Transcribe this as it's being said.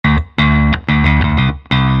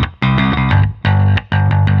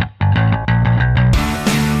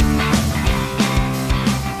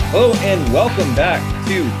Hello and welcome back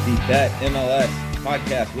to the Bet MLS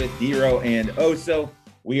podcast with Dero and Oso.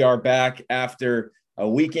 We are back after a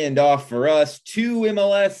weekend off for us, 2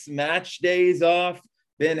 MLS match days off.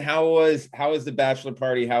 Ben, how was the bachelor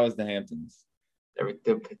party? How was the Hamptons?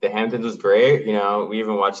 The Hamptons was great. You know, we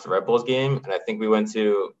even watched the Red Bulls game, and I think we went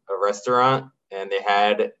to a restaurant, and they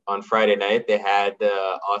had on Friday night the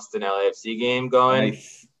Austin LAFC game going.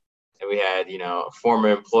 Nice. And we had, a former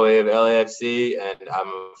employee of LAFC, and I'm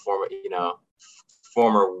a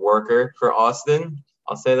former worker for Austin.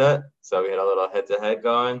 I'll say that. So we had a little head-to-head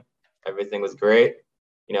going. Everything was great.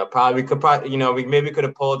 We maybe could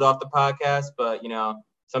have pulled off the podcast, but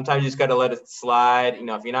sometimes you just got to let it slide.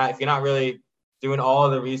 If you're not really doing all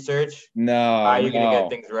of the research, how are you gonna get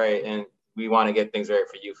things right? And we want to get things right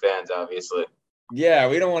for you fans, obviously. Yeah,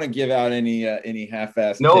 we don't want to give out any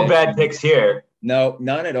half-assed. No picks. Bad picks here. No,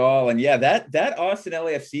 none at all. And yeah, that Austin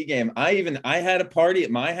LAFC game, I had a party at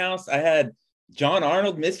my house. I had John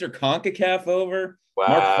Arnold, Mr. CONCACAF over. Wow.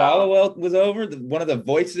 Mark Followell was over, one of the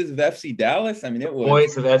voices of FC Dallas. I mean, it was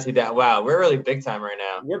voice of FC Dallas. Wow, we're really big time right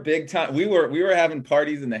now. We're big time. We were having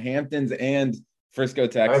parties in the Hamptons and Frisco,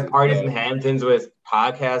 Texas. I had parties in the Hamptons with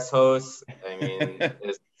podcast hosts. I mean,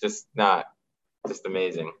 it's just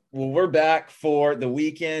amazing. Well, we're back for the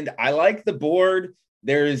weekend. I like the board.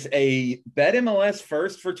 There's a Bet MLS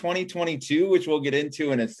first for 2022, which we'll get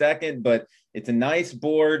into in a second, but it's a nice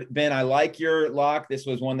board. Ben, I like your lock. This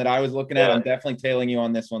was one that I was looking at. I'm definitely tailing you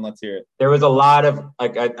on this one. Let's hear it. There was a lot of,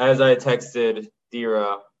 as I texted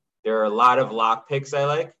Dira, there are a lot of lock picks I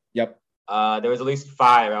like. Yep. There was at least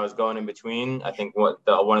 5 I was going in between. I think one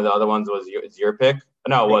of the other ones was your pick.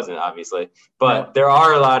 No, it wasn't, obviously. But there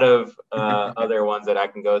are a lot of other ones that I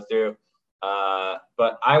can go through.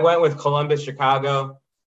 But I went with Columbus, Chicago.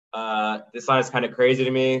 This line is kind of crazy to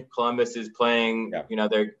me. Columbus is playing,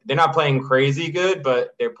 they're not playing crazy good,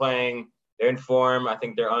 but they're in form. I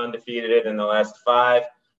think they're undefeated in the last 5.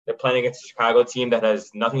 They're playing against a Chicago team that has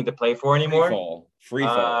nothing to play for anymore. Free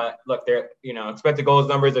fall. Look, they're, expected goals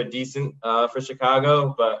numbers are decent for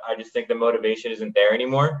Chicago, but I just think the motivation isn't there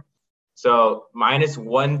anymore. So minus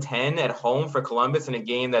 110 at home for Columbus in a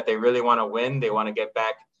game that they really want to win. They want to get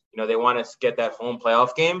back. They want to get that home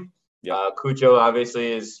playoff game. Yeah. Cucho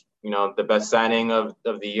obviously is, the best signing of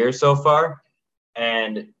the year so far.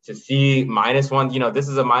 And to see minus 1, this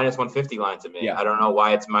is a minus 150 line to me. Yeah. I don't know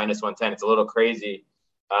why it's minus 110. It's a little crazy.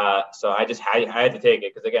 So I had to take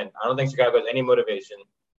it because, again, I don't think Chicago has any motivation.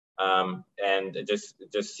 And it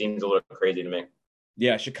just seems a little crazy to me.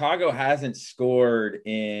 Yeah, Chicago hasn't scored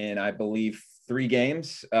in, I believe, 3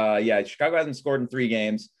 games. Chicago hasn't scored in 3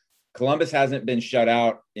 games. Columbus hasn't been shut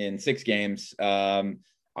out in 6 games.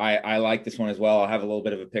 I like this one as well. I'll have a little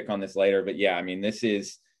bit of a pick on this later. But, yeah, I mean, this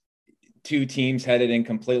is 2 teams headed in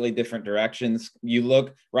completely different directions. You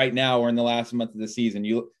look right now, we're in the last month of the season.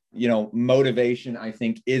 Motivation, I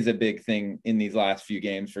think, is a big thing in these last few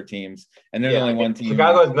games for teams. And there's only one team.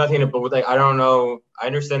 Chicago has nothing to – but I don't know. I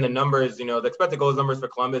understand the numbers. The expected goals numbers for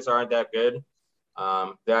Columbus aren't that good.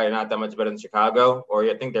 They're not that much better than Chicago, or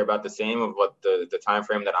I think they're about the same of what the time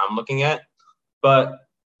frame that I'm looking at. But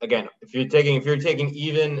again, if you're taking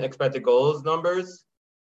even expected goals numbers,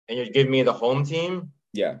 and you're giving me the home team,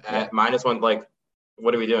 at minus 1, like,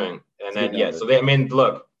 what are we doing? And then so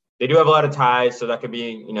look, they do have a lot of ties, so that could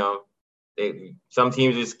be some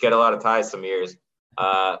teams just get a lot of ties some years.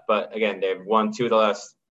 But again, they've won 2 of the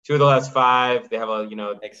last 5. They have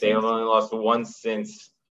they've only lost 1 since.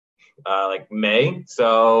 May.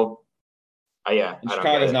 So,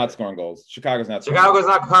 Chicago's not scoring goals.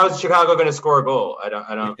 How's Chicago going to score a goal? I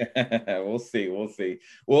don't. We'll see.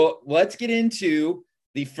 Well, let's get into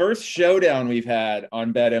the first showdown we've had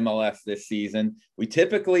on Bet MLS this season. We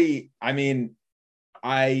typically, let's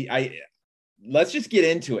just get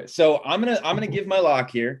into it. So I'm gonna give my lock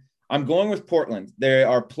here. I'm going with Portland. They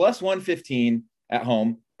are plus 115 at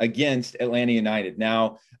home against Atlanta United.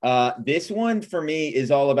 Now, this one for me is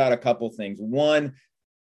all about a couple things. One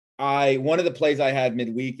of the plays I had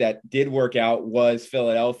midweek that did work out was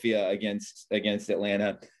Philadelphia against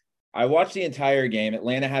Atlanta. I watched the entire game.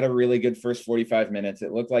 Atlanta had a really good first 45 minutes.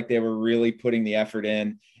 It looked like they were really putting the effort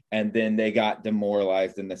in, and then they got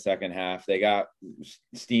demoralized in the second half. They got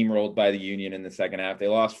steamrolled by the Union in the second half. They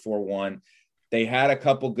lost 4-1. They had a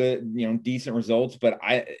couple good, decent results, but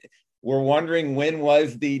we're wondering when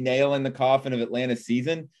was the nail in the coffin of Atlanta's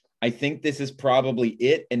season. I think this is probably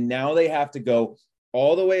it. And now they have to go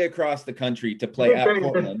all the way across the country to play at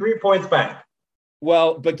Portland. 3 points back.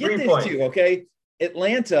 Well, but get this too, okay?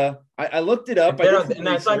 Atlanta, I looked it up. And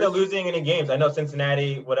it's like they're losing any games. I know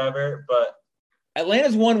Cincinnati, whatever, but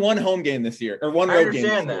Atlanta's won 1 home game this year, or 1 road game. I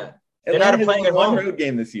understand that. They're not Atlanta has playing won at one home. road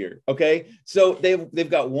game this year. Okay. So they've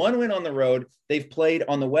got one win on the road. They've played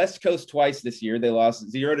on the West Coast twice this year. They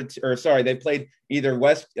lost they've played either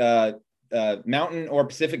Mountain or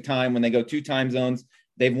Pacific time when they go 2 time zones.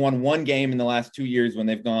 They've won one game in the last 2 years when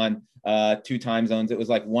they've gone 2 time zones. It was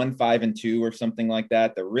like 1-5-2 or something like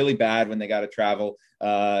that. They're really bad when they got to travel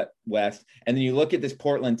west. And then you look at this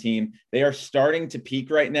Portland team, they are starting to peak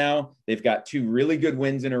right now. They've got 2 really good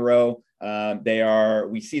wins in a row.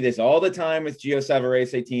 We see this all the time with Gio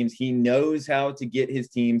Savarese teams. He knows how to get his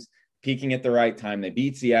teams peaking at the right time. They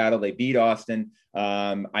beat Seattle, they beat Austin.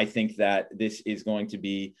 I think that this is going to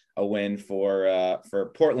be a win for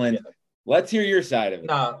Portland. Yeah. Let's hear your side of it.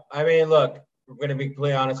 No, I mean, look, we're going to be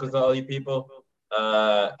completely honest with all you people.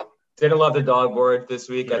 Didn't love the dog board this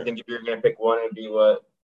week. Sure. I think if you're going to pick one, it would be what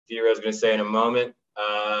D-Rose is going to say in a moment.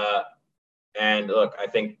 And look, I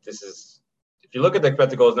think this is, if you look at the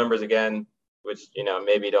expected goals numbers again, which,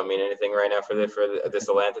 maybe don't mean anything right now for this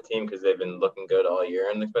Atlanta team because they've been looking good all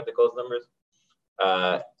year in the expected goals numbers.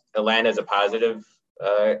 Atlanta is a positive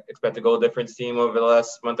expected goal difference team over the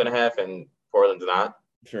last month and a half, and Portland's not.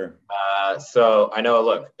 Sure. So I know,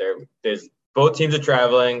 look, there's both teams are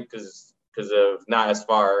traveling because of not as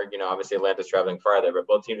far, obviously Atlanta's traveling farther, but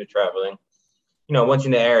both teams are traveling. Once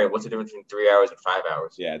you're in the area, what's the difference between 3 hours and 5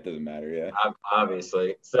 hours? Yeah, it doesn't matter. Yeah.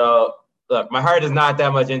 Obviously. So look, my heart is not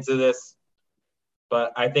that much into this,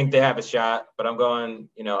 but I think they have a shot. But I'm going,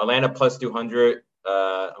 Atlanta plus 200.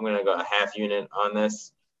 I'm going to go a half unit on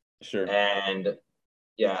this. Sure. And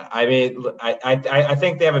yeah, I mean, I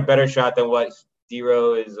think they have a better shot than what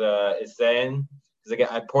D-Ro is saying. Because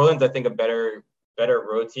again, Portland's, I think, a better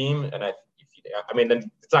road team. And I mean,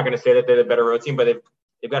 it's not going to say that they're the better road team, but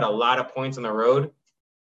they've got a lot of points on the road.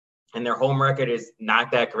 And their home record is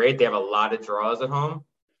not that great. They have a lot of draws at home.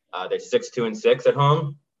 They're 6-2-6 at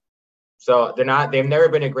home. So they've never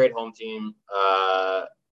been a great home team,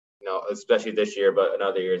 especially this year, but in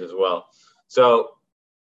other years as well. So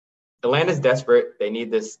Atlanta's desperate. They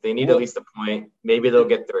need this. They need at least a point. Maybe they'll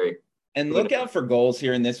get 3. And look out for goals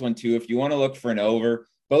here in this one too. If you want to look for an over,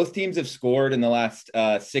 both teams have scored in the last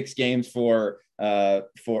 6 games for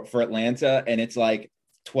Atlanta, and it's like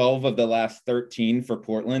 12 of the last 13 for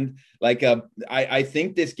Portland. I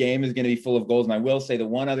think this game is going to be full of goals. And I will say the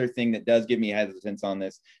one other thing that does give me hesitance on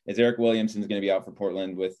this is Eric Williamson's going to be out for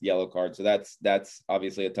Portland with yellow card. So that's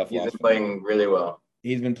obviously a tough loss. He's been playing really well.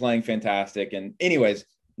 He's been playing fantastic. And anyways,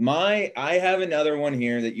 I have another one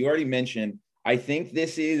here that you already mentioned. I think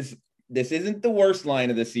this isn't the worst line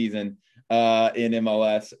of the season in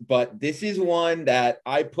MLS, but this is one that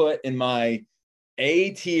I put in my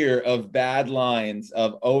A tier of bad lines,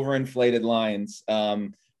 of overinflated lines.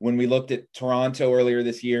 When we looked at Toronto earlier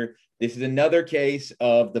this year, this is another case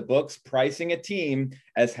of the books pricing a team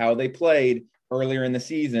as how they played earlier in the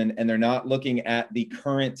season, and they're not looking at the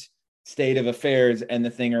current state of affairs and the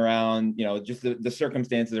thing around, just the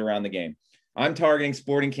circumstances around the game. I'm targeting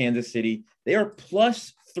Sporting Kansas City. They are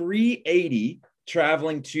plus 380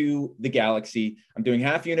 traveling to the Galaxy. I'm doing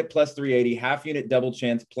half unit plus 380, half unit double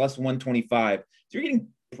chance plus 125. So you're getting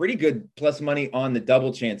pretty good plus money on the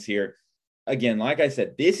double chance here. Again, like I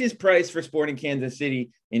said, this is priced for Sporting Kansas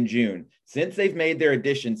City in June. Since they've made their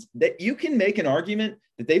additions, that you can make an argument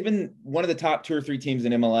that they've been one of the top 2 or 3 teams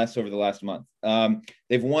in MLS over the last month.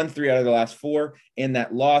 They've won 3 out of the last 4, and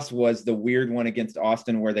that loss was the weird one against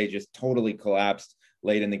Austin where they just totally collapsed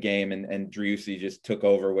late in the game and Driussi just took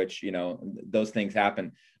over, which, those things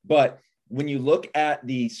happen. But when you look at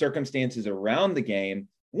the circumstances around the game,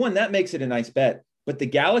 one, that makes it a nice bet. But the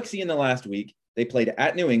Galaxy in the last week, they played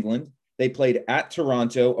at New England. They played at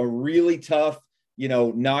Toronto, a really tough,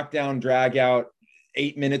 knockdown, drag out,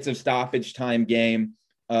 8 minutes of stoppage time game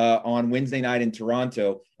on Wednesday night in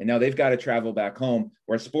Toronto. And now they've got to travel back home,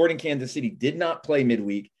 where Sporting Kansas City did not play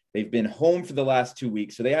midweek. They've been home for the last 2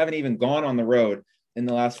 weeks. So they haven't even gone on the road in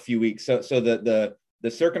the last few weeks. So the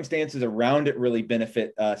circumstances around it really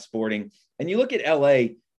benefit Sporting. And you look at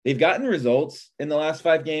LA, they've gotten results in the last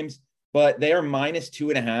 5 games, but they are minus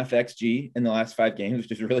 2.5 XG in the last 5 games,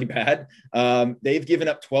 which is really bad. They've given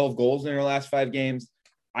up 12 goals in their last 5 games.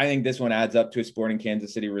 I think this one adds up to a Sporting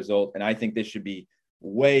Kansas City result. And I think this should be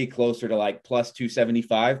way closer to like plus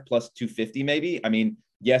 275, plus 250, maybe. I mean,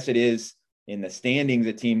 yes, it is in the standings,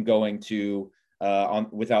 a team going to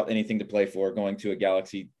without anything to play for, going to a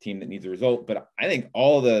Galaxy team that needs a result. But I think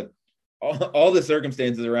all the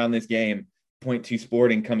circumstances around this game point to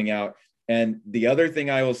Sporting coming out. And the other thing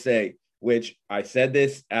I will say, which I said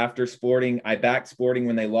this after Sporting, I backed Sporting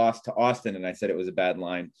when they lost to Austin, and I said it was a bad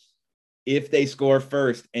line. If they score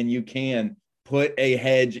first, and you can put a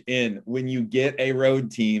hedge in when you get a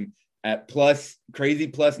road team at crazy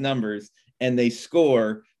plus numbers and they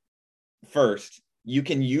score first, you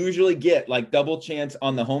can usually get like double chance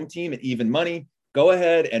on the home team at even money. Go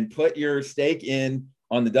ahead and put your stake in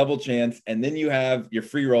on the double chance, and then you have your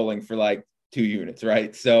free rolling for like 2 units,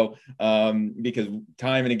 right? So because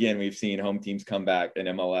time and again we've seen home teams come back in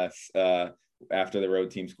MLS after the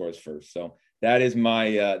road team scores first. So that is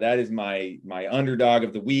my underdog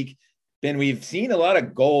of the week. Ben, we've seen a lot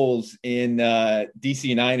of goals in DC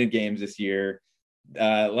United games this year.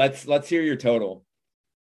 Let's hear your total.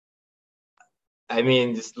 I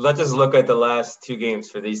mean, let's just look at the last 2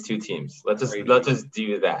 games for these 2 teams. Let's just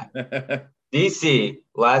do that. DC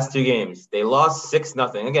last 2 games, they lost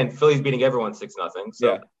 6-0. Again, Philly's beating everyone 6-0.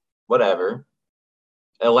 So whatever.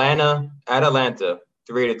 Atlanta at Atlanta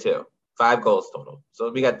 3-2, 5 goals total.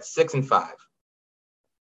 So we got 6 and 5.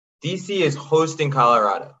 DC is hosting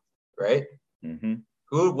Colorado, right? Mm-hmm.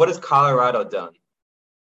 What has Colorado done?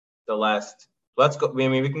 Let's go. I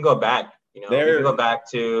mean, we can go back. We can go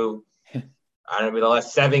back to the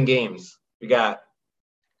last 7 games. We got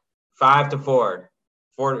 5-4.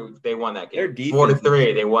 4, they won that game.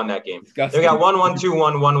 4-3, they won that game. Disgusting. They got 1-1,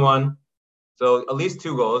 2-1, 1-1. So at least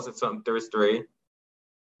 2 goals. There was 3.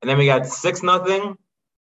 And then we got 6-0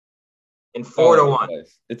 and 4-1.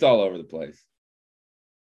 It's all over the place.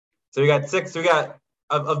 So we got 6. So we got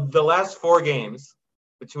of the last 4 games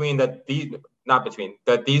that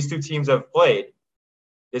these 2 teams have played,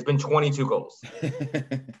 there's been 22 goals.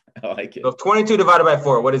 I like it. So 22 divided by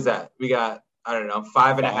 4, what is that? We got, I don't know,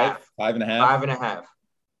 5.5. 5.5. 5.5.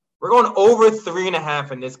 We're going over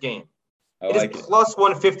 3.5 in this game. It is plus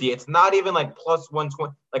 150. It's not even like plus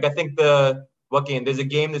 120. Like I think what game? There's a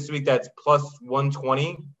game this week that's plus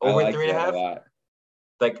 120 over 3.5.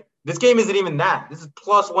 Like this game isn't even that. This is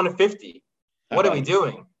plus 150. What are we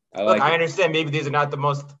doing? I understand maybe these are not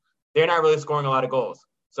they're not really scoring a lot of goals.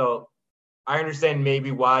 So I understand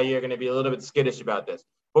maybe why you're going to be a little bit skittish about this.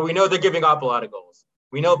 But we know they're giving up a lot of goals.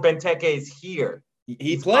 We know Benteke is here.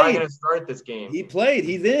 He's played. Going to start this game. He played.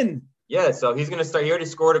 He's in. Yeah, so he's going to start. He already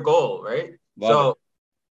scored a goal, right?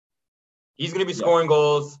 He's going to be scoring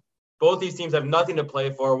goals. Both these teams have nothing to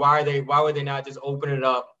play for. Why would they not just open it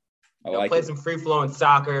up? Play some free-flowing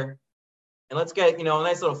soccer. And let's get, a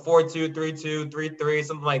nice little 4-2, 3-2, 3-3,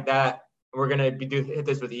 something like that. We're going to hit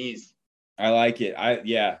this with ease. I like it.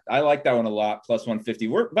 I like that one a lot. Plus 150.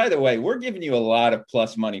 By the way, we're giving you a lot of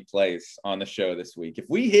plus money plays on the show this week. If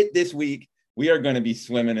we hit this week, we are going to be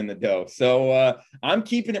swimming in the dough. So I'm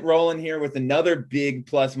keeping it rolling here with another big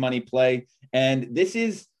plus money play. And this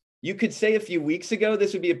is, you could say a few weeks ago,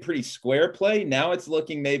 this would be a pretty square play. Now it's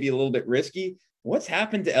looking maybe a little bit risky. What's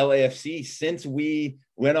happened to LAFC since we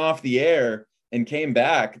went off the air and came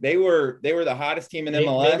back? They were the hottest team in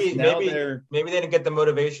MLS. Maybe they didn't get the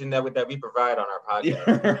motivation that we provide on our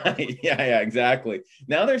podcast. Right. Yeah, exactly.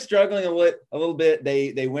 Now they're struggling a little bit.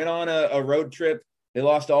 They went on a road trip. They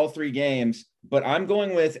lost all 3 games, but I'm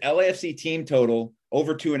going with LAFC team total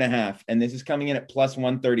over 2.5, and this is coming in at plus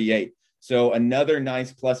 138. So another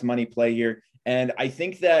nice plus money play here. And I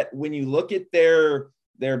think that when you look at their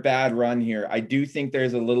bad run here, I do think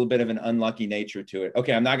there's a little bit of an unlucky nature to it.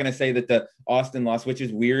 Okay, I'm not going to say that the Austin loss, which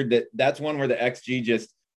is weird, that's one where the XG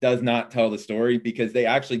just does not tell the story, because they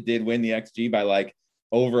actually did win the XG by like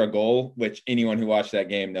over a goal, which anyone who watched that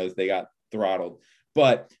game knows they got throttled.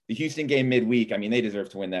 But the Houston game midweek, I mean, they deserve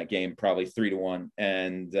to win that game probably 3-1,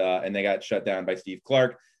 and they got shut down by Steve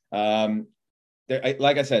Clark.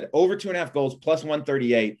 Like I said, over 2.5 goals, plus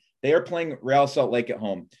 138. They are playing Real Salt Lake at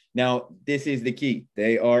home. Now, this is the key.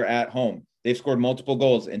 They are at home. They've scored multiple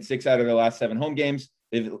goals in 6 out of their last 7 home games.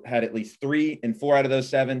 They've had at least 3 in 4 out of those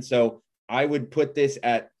 7. So I would put this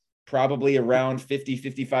at probably around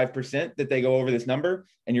 50-55% that they go over this number,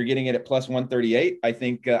 and you're getting it at plus 138. I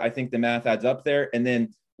think the math adds up there. And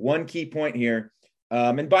then one key point here,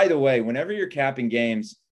 and by the way, whenever you're capping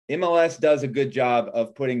games, MLS does a good job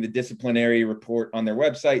of putting the disciplinary report on their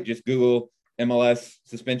website. Just Google MLS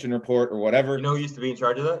suspension report or whatever. You know who used to be in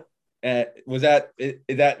charge of that? Is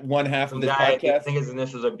that one half of this podcast? I think his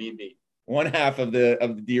initials are BB. One half of the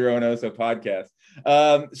Diro and Oso podcast.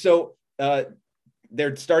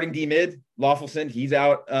 They're starting D mid. Lawfulson, he's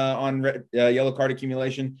out on yellow card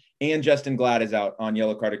accumulation, and Justin Glad is out on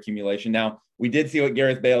yellow card accumulation. Now, we did see what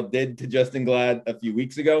Gareth Bale did to Justin Glad a few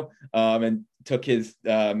weeks ago and took his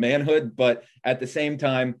manhood. But at the same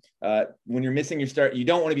time, when you're missing you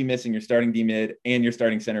don't want to be missing your starting D mid and your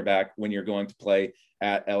starting center back when you're going to play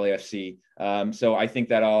at LAFC. So I think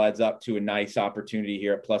that all adds up to a nice opportunity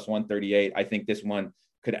here at plus 138. I think this one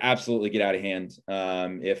could absolutely get out of hand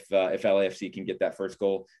if LAFC can get that first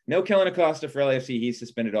goal. No Kellen Acosta for LAFC. He's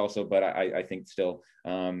suspended also, but I think still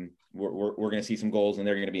we're going to see some goals, and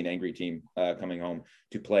they're going to be an angry team coming home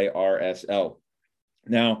to play RSL.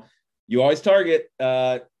 Now, you always target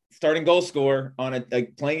starting goal scorer on a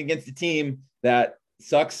playing against a team that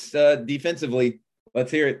sucks defensively.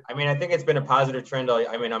 Let's hear it. I mean, I think it's been a positive trend.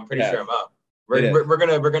 I'm pretty sure I'm up. We're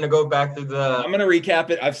gonna go back to the. I'm gonna recap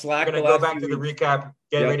it. I've slacked. We're gonna go back to the recap.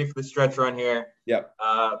 Get ready for the stretch run here. Yep.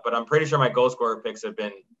 But I'm pretty sure my goal scorer picks have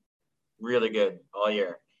been really good all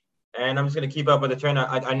year, and I'm just gonna keep up with the trend.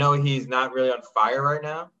 I know he's not really on fire right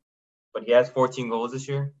now, but he has 14 goals this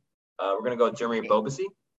year. We're gonna go with Jeremy Bobasi.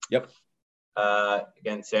 Yep.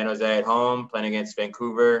 Against San Jose at home, playing against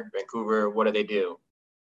Vancouver. Vancouver, what do?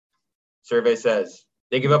 Survey says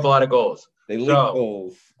they give up a lot of goals. They leak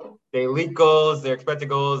goals. They leak goals. Their expected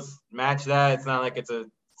goals match that. It's not like it's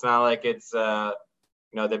they're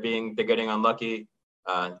getting unlucky.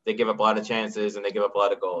 They give up a lot of chances and they give up a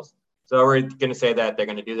lot of goals. So we're gonna say that they're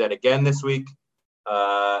gonna do that again this week.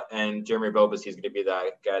 And Jeremy Bobasi is gonna be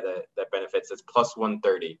that guy that benefits. It's plus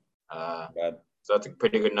 130. So that's a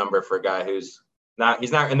pretty good number for a guy who's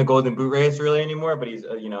he's not in the Golden Boot race really anymore, but he's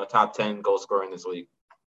top 10 goal scorer in this league.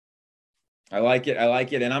 I like it.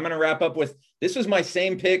 And I'm going to wrap up with, this was my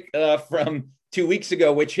same pick from 2 weeks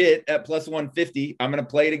ago, which hit at plus 150. I'm going to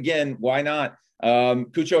play it again. Why not?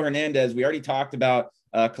 Cucho Hernandez, we already talked about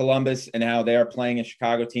Columbus and how they are playing a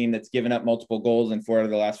Chicago team that's given up multiple goals in 4 out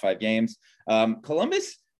of the last 5 games.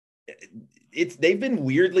 Columbus, they've been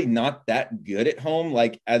weirdly not that good at home,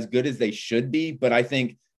 like as good as they should be. But I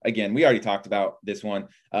think, again, we already talked about this one.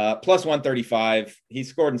 Plus 135. He's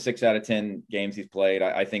scored in 6 out of 10 games he's played.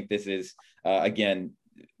 I think this is, again,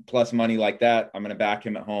 plus money like that. I'm going to back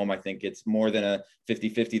him at home. I think it's more than a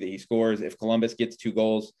 50-50 that he scores. If Columbus gets 2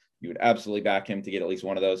 goals, you would absolutely back him to get at least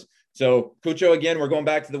one of those. So, Cucho, again, we're going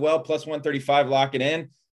back to the well, plus 135, lock it in.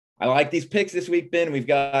 I like these picks this week, Ben. We've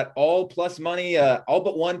got all plus money, all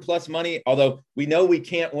but one plus money, although we know we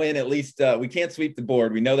can't win. At least we can't sweep the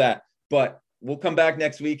board. We know that. But we'll come back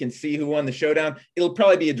next week and see who won the showdown. It'll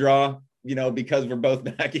probably be a draw, because we're both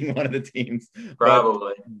backing one of the teams.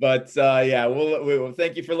 Probably. But yeah, we'll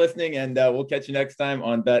thank you for listening, and we'll catch you next time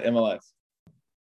on Bet MLS.